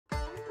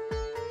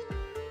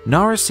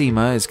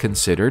Narasimha is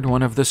considered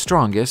one of the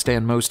strongest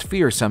and most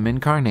fearsome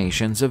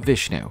incarnations of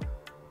Vishnu.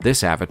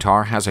 This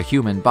avatar has a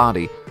human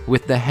body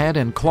with the head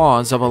and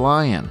claws of a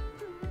lion.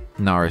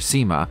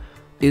 Narasimha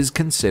is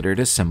considered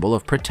a symbol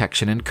of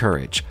protection and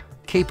courage,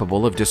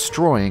 capable of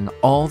destroying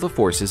all the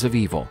forces of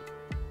evil.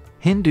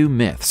 Hindu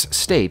myths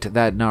state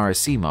that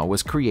Narasimha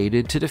was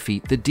created to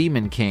defeat the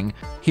demon king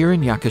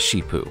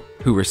Hiranyakashipu,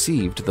 who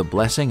received the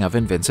blessing of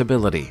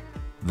invincibility.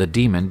 The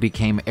demon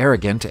became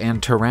arrogant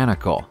and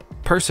tyrannical,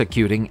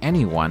 persecuting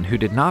anyone who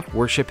did not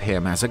worship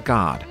him as a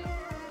god.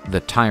 The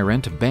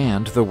tyrant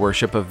banned the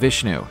worship of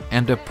Vishnu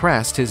and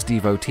oppressed his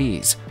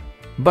devotees.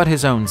 But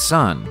his own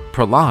son,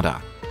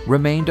 Prahlada,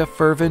 remained a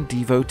fervent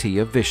devotee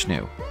of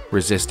Vishnu,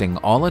 resisting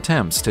all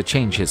attempts to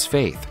change his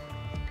faith.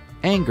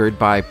 Angered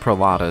by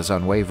Prahlada's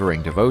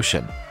unwavering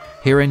devotion,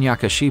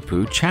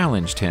 Hiranyakashipu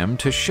challenged him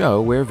to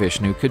show where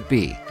Vishnu could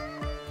be.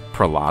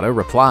 Prahlada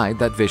replied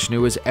that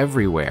Vishnu is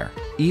everywhere,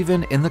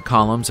 even in the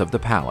columns of the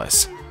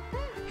palace.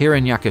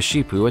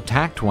 Hiranyakashipu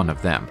attacked one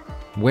of them,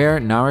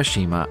 where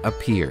Narasimha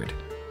appeared.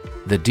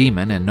 The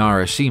demon and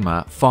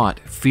Narasimha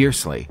fought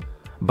fiercely,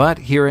 but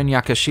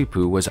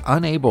Hiranyakashipu was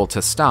unable to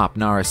stop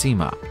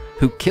Narasimha,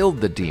 who killed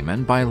the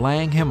demon by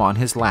laying him on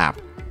his lap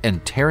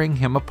and tearing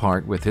him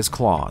apart with his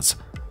claws.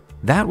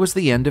 That was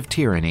the end of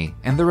tyranny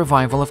and the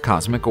revival of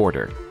cosmic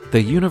order.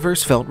 The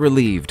universe felt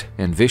relieved,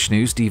 and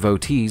Vishnu's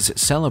devotees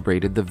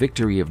celebrated the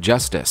victory of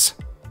justice.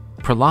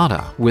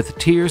 Prahlada, with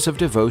tears of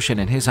devotion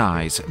in his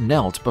eyes,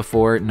 knelt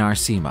before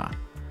Narasimha.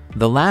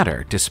 The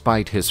latter,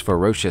 despite his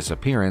ferocious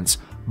appearance,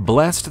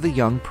 blessed the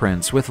young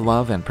prince with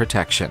love and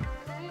protection.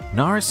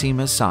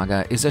 Narasimha's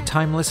saga is a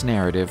timeless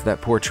narrative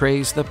that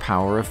portrays the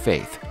power of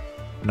faith.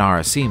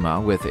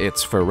 Narasimha, with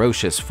its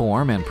ferocious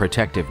form and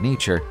protective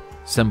nature,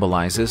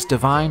 symbolizes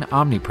divine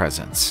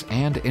omnipresence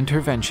and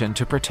intervention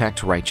to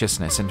protect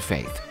righteousness and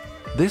faith.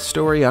 This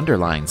story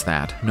underlines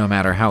that, no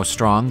matter how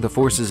strong the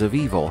forces of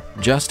evil,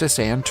 justice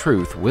and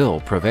truth will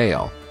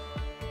prevail.